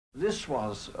This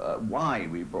was why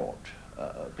we brought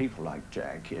people like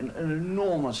Jack in, and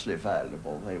enormously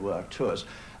valuable they were to us.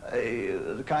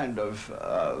 The kind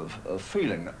of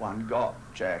feeling that one got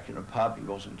Jack in a pub. He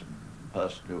wasn't a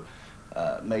person who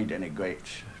made any great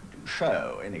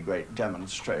show, any great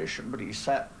demonstration, but he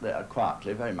sat there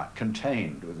quietly, very much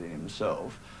contained within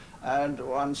himself, and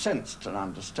one sensed an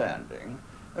understanding.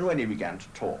 And when he began to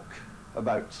talk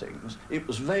about things, it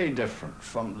was very different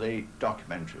from the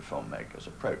documentary filmmaker's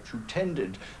approach, who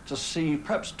tended to see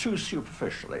perhaps too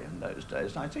superficially in those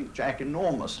days. And I think Jack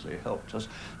enormously helped us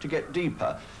to get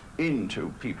deeper into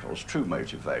people's true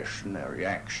motivation, their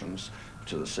reactions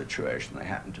to the situation they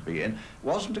happened to be in. It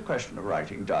wasn't a question of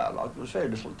writing dialogue. There was very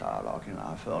little dialogue in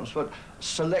our films, but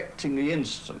selecting the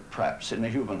instant, perhaps, in a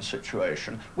human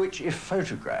situation, which, if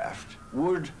photographed,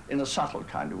 would, in a subtle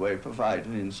kind of way, provide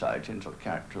an insight into the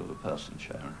character of the person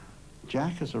shown.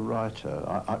 Jack, as a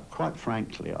writer, quite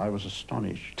frankly, I was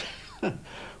astonished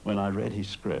when I read his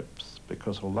scripts,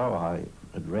 because although I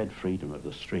had read Freedom of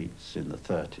the Streets in the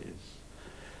 30s,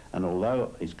 and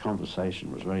although his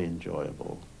conversation was very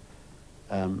enjoyable,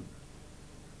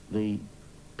 the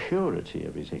purity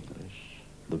of his English,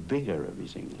 the vigour of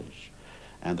his English,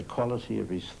 and the quality of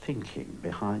his thinking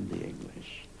behind the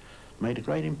English made a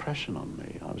great impression on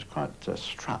me. I was quite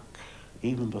struck,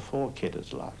 even before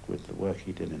Kidder's Luck, with the work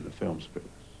he did in the film scripts.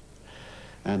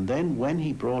 And then when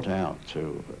he brought out,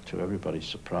 to everybody's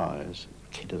surprise,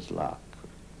 Kidder's Luck,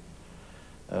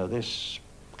 this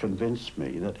convinced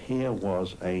me that here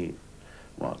was a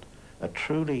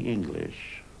truly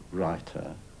English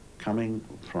writer coming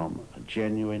from a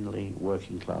genuinely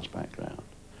working class background,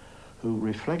 who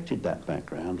reflected that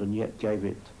background and yet gave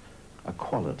it a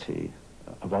quality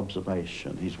of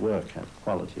observation. His work had a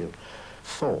quality of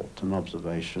thought and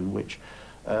observation which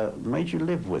made you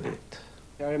live with it.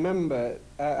 I remember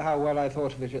how well I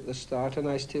thought of it at the start, and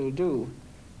I still do.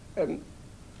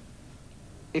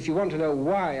 If you want to know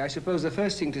why, I suppose the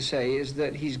first thing to say is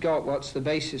that he's got what's the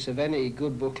basis of any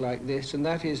good book like this, and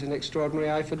that is an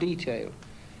extraordinary eye for detail.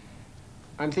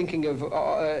 I'm thinking of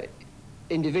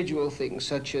individual things,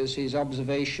 such as his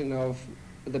observation of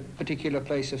the particular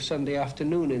place of Sunday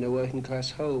afternoon in a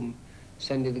working-class home,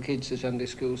 sending the kids to Sunday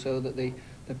school so that the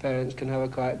parents can have a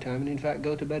quiet time and, in fact,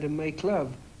 go to bed and make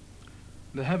love.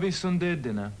 The heavy Sunday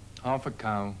dinner, half a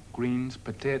cow, greens,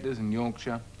 potatoes and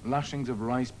Yorkshire, lashings of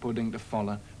rice pudding to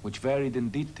follow, which varied in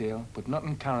detail but not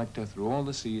in character through all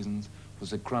the seasons, was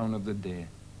the crown of the day.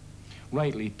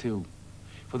 Rightly, too,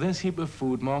 for this heap of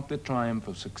food marked the triumph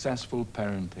of successful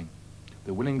parenting,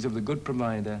 the winnings of the good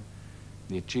provider,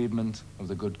 the achievements of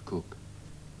the good cook.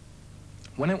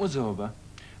 When it was over,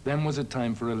 then was a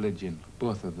time for religion,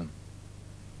 both of them.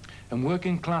 In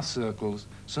working class circles,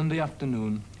 Sunday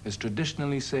afternoon is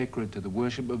traditionally sacred to the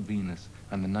worship of Venus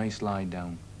and the nice lie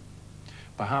down.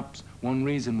 Perhaps one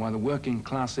reason why the working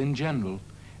class in general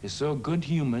is so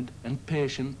good-humoured and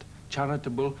patient,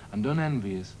 charitable and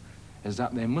unenvious is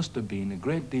that there must have been a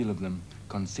great deal of them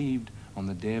conceived on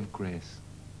the day of grace.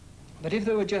 But if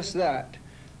there were just that,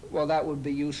 well, that would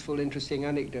be useful, interesting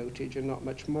anecdotage and not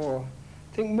much more.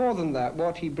 I think more than that,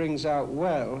 what he brings out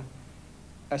well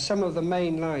are some of the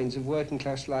main lines of working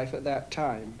class life at that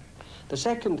time. The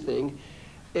second thing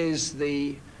is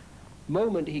the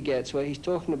moment he gets where he's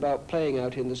talking about playing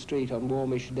out in the street on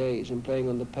warmish days and playing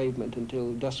on the pavement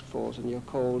until dusk falls and you're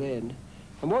called in.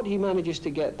 And what he manages to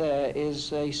get there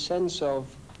is a sense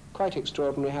of quite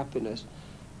extraordinary happiness.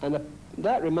 And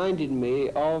that reminded me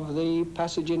of the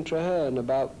passage in Traherne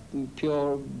about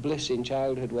pure bliss in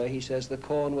childhood, where he says the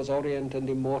corn was orient and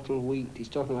immortal wheat. He's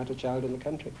talking about a child in the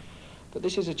country. But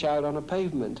this is a child on a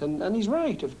pavement, and he's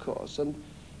right, of course. And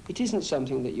it isn't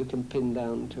something that you can pin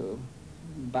down to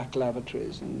back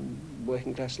lavatories and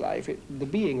working class life. The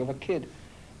being of a kid,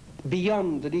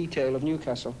 beyond the detail of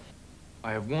Newcastle.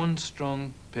 I have one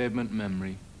strong pavement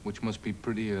memory, which must be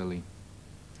pretty early.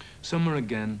 Summer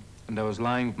again, and I was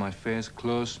lying with my face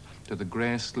close to the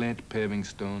grey slate paving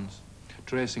stones,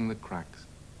 tracing the cracks.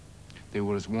 They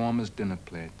were as warm as dinner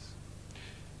plates.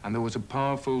 And there was a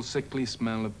powerful, sickly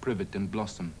smell of privet and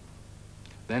blossom.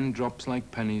 Then drops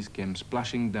like pennies came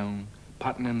splashing down,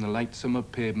 patterning the light summer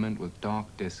pavement with dark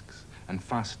discs, and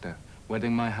faster,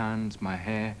 wetting my hands, my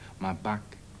hair, my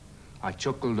back. I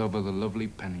chuckled over the lovely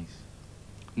pennies.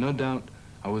 No doubt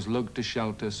I was lugged to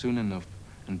shelter soon enough,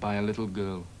 and by a little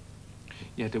girl.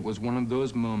 Yet it was one of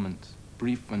those moments,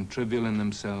 brief and trivial in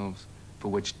themselves, for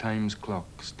which time's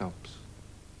clock stops.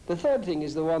 The third thing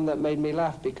is the one that made me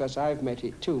laugh, because I've met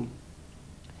it too.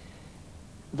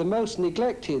 The most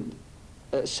neglected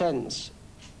sense,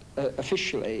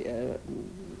 officially,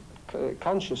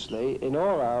 consciously in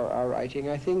all our writing,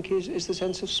 I think, is the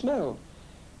sense of smell.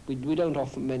 We don't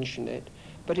often mention it.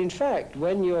 But in fact,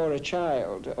 when you're a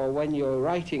child, or when you're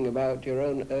writing about your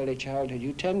own early childhood,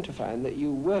 you tend to find that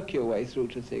you work your way through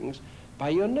to things by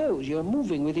your nose. You're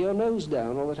moving with your nose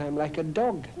down all the time, like a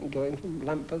dog, going from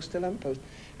lamppost to lamppost.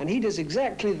 And he does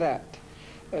exactly that.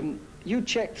 You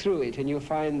check through it and you'll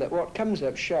find that what comes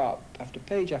up sharp after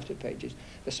page is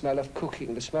the smell of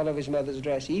cooking, the smell of his mother's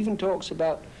dress. He even talks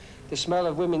about the smell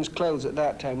of women's clothes at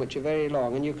that time, which are very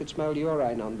long, and you could smell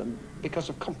urine on them because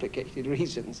of complicated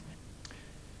reasons.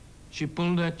 She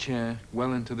pulled her chair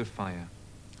well into the fire,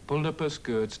 pulled up her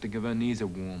skirts to give her knees a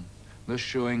warm, thus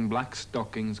showing black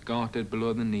stockings gartered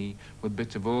below the knee with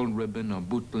bits of old ribbon or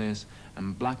bootlace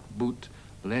and black boot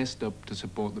laced up to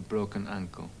support the broken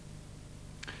ankle.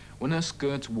 When her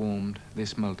skirts warmed, they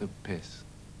smelt of piss.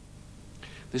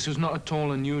 This was not at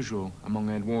all unusual among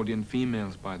Edwardian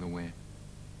females, by the way.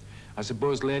 I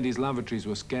suppose ladies' lavatories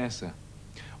were scarcer,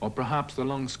 or perhaps the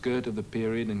long skirt of the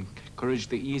period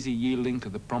encouraged the easy yielding to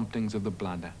the promptings of the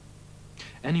bladder.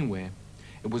 Anyway,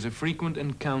 it was a frequent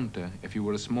encounter, if you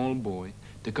were a small boy,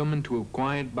 to come into a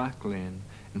quiet back lane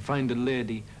and find a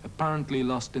lady apparently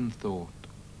lost in thought.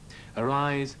 Her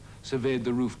eyes surveyed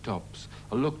the rooftops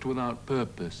or looked without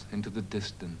purpose into the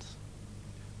distance.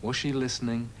 Was she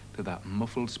listening to that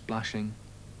muffled splashing?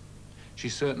 She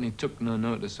certainly took no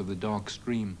notice of the dark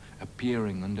stream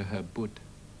appearing under her butt.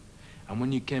 And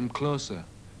when you came closer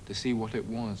to see what it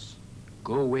was,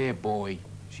 "Go away, boy,"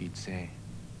 she'd say.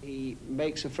 He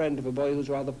makes a friend of a boy who's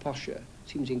rather posher.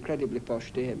 Seems incredibly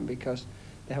posh to him because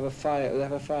they have a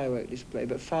firework display,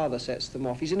 but father sets them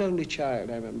off. He's an only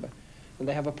child, I remember, and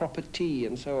they have a proper tea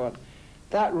and so on.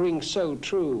 That rings so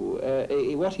true.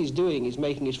 What he's doing is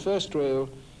making his first real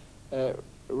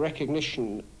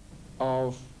recognition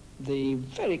of the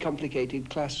very complicated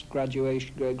class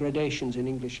gradations in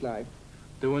English life.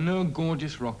 There were no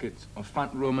gorgeous rockets or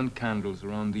fat Roman candles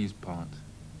around these parts.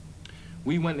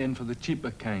 We went in for the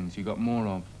cheaper kinds you got more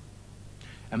of.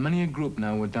 And many a group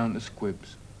now were down to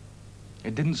squibs.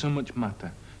 It didn't so much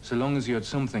matter, so long as you had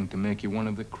something to make you one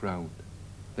of the crowd.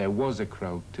 There was a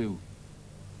crowd, too.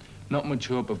 Not much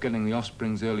hope of getting the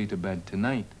offsprings early to bed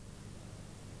tonight.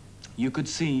 You could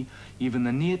see even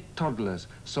the neat toddlers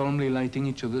solemnly lighting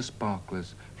each other's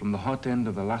sparklers from the hot end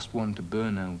of the last one to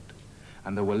burn out.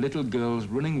 And there were little girls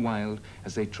running wild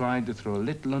as they tried to throw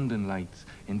lit London lights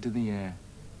into the air.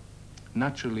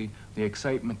 Naturally, the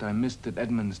excitement I missed at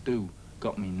Edmund's do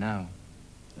got me now.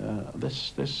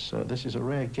 This is a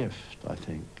rare gift, I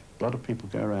think. A lot of people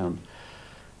go around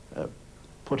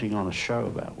putting on a show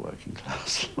about working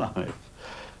class life,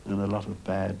 and a lot of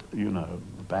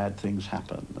bad things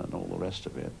happen and all the rest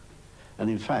of it. And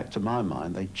in fact, to my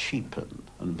mind, they cheapen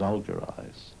and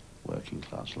vulgarize working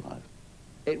class life.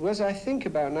 It was, I think,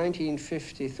 about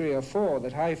 1953 or 4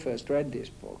 that I first read this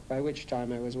book, by which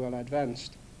time I was well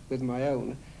advanced with my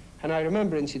own. And I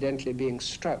remember, incidentally, being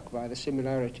struck by the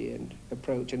similarity and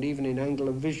approach, and even in angle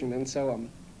of vision and so on.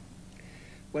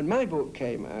 When my book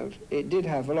came out, it did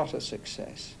have a lot of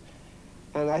success.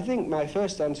 And I think my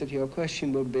first answer to your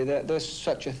question would be that there's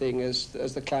such a thing as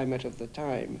the climate of the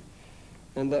time,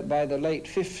 and that by the late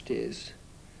 50s,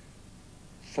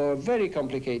 for very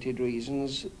complicated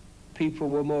reasons, people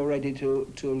were more ready to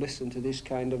listen to this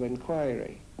kind of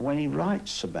inquiry. When he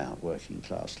writes about working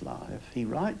class life, he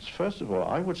writes, first of all,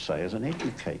 I would say, as an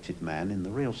educated man in the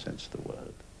real sense of the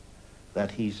word,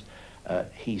 that he's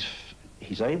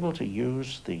able to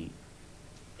use the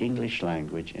English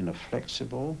language in a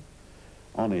flexible,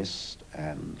 honest,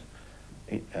 and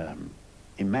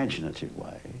imaginative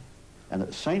way, and at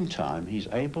the same time, he's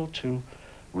able to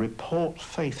report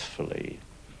faithfully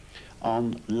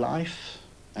on life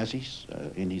as he's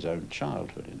in his own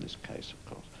childhood, in this case, of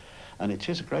course. And it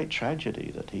is a great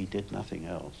tragedy that he did nothing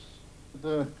else.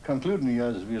 The concluding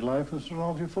years of his life was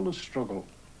rather full of struggle.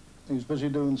 He was busy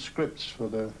doing scripts for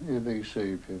the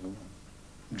ABC people,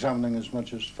 examining as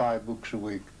much as 5 books a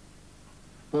week.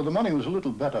 Though the money was a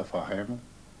little better for him,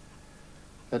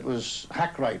 it was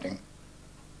hack writing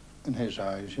in his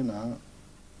eyes, you know.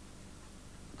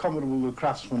 Comparable to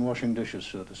craftsmen washing dishes,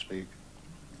 so to speak.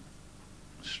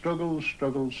 Struggle,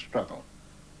 struggle, struggle.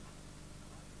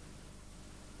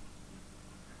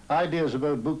 Ideas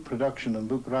about book production and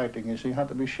book writing, you see, had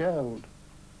to be shelved.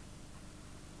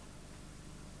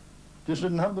 Just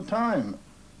didn't have the time.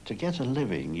 To get a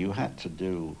living, you had to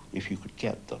do, if you could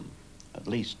get them, at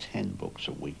least 10 books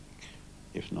a week,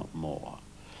 if not more.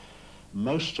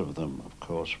 Most of them, of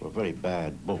course, were very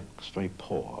bad books, very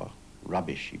poor,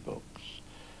 rubbishy books.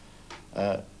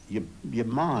 Your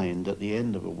mind at the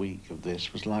end of a week of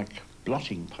this was like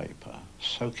blotting paper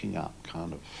soaking up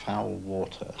kind of foul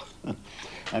water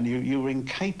and you were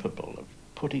incapable of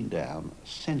putting down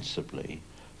sensibly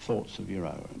thoughts of your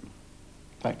own.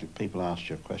 In fact, if people asked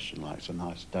you a question like, it's a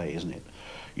nice day, isn't it?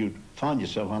 You'd find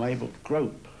yourself unable to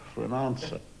grope for an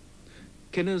answer.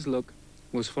 Kidder's look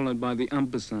was followed by the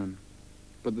ampersand,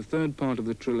 but the third part of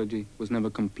the trilogy was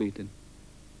never completed.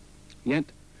 Yet,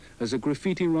 as the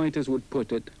graffiti writers would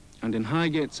put it, and in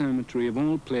Highgate Cemetery of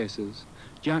all places,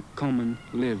 Jack Common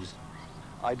lives.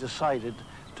 I decided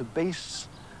to base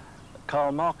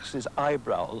Karl Marx's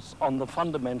eyebrows on the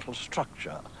fundamental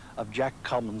structure of Jack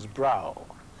Common's brow.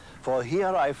 For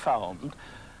here I found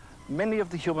many of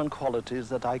the human qualities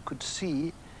that I could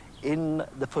see in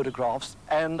the photographs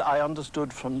and I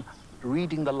understood from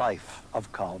reading the life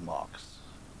of Karl Marx.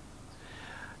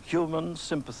 Human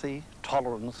sympathy,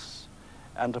 tolerance,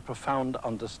 and a profound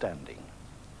understanding,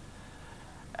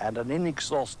 and an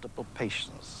inexhaustible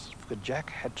patience. For Jack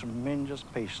had tremendous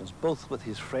patience, both with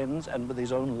his friends and with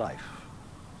his own life.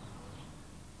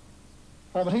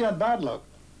 Oh, but he had bad luck.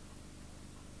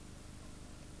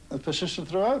 It persisted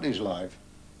throughout his life.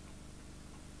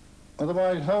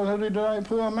 Otherwise, how would he die a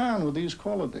poor man with these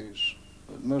qualities?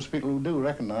 But most people who do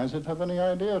recognize it have any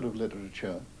idea of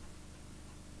literature.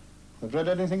 Have read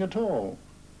anything at all.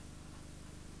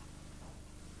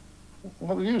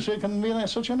 What you say can be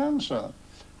such an answer.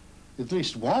 At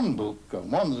least one book,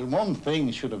 one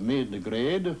thing should have made the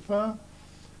grade if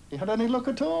he had any luck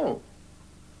at all.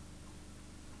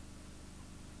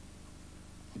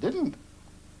 He didn't.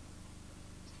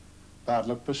 Bad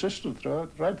luck persisted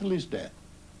throughout, right till his death.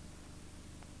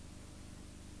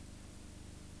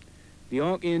 The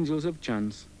archangels of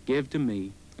chance gave to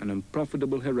me an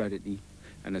unprofitable heredity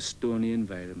and a stony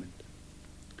environment.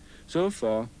 So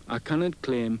far, I cannot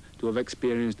claim to have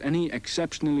experienced any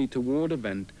exceptionally toward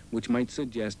event which might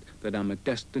suggest that I'm a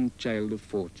destined child of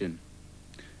fortune.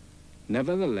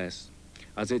 Nevertheless,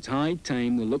 as it's high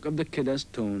time the look of the kid has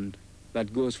toned,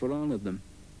 that goes for all of them.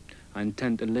 I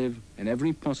intend to live in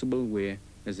every possible way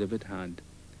as if it had.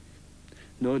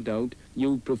 No doubt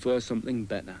you prefer something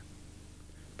better.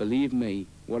 Believe me,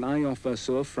 what I offer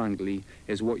so frankly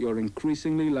is what you're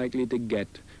increasingly likely to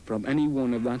get from any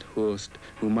one of that host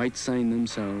who might sign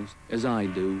themselves, as I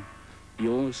do,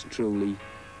 yours truly,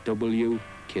 W.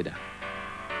 Kidder.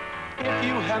 If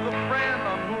you have a friend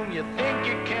on whom you think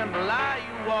you can rely,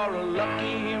 you are a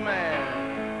lucky man.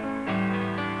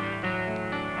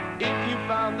 If you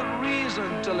found the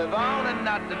reason to live on and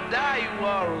not to die, you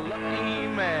are a lucky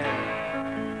man.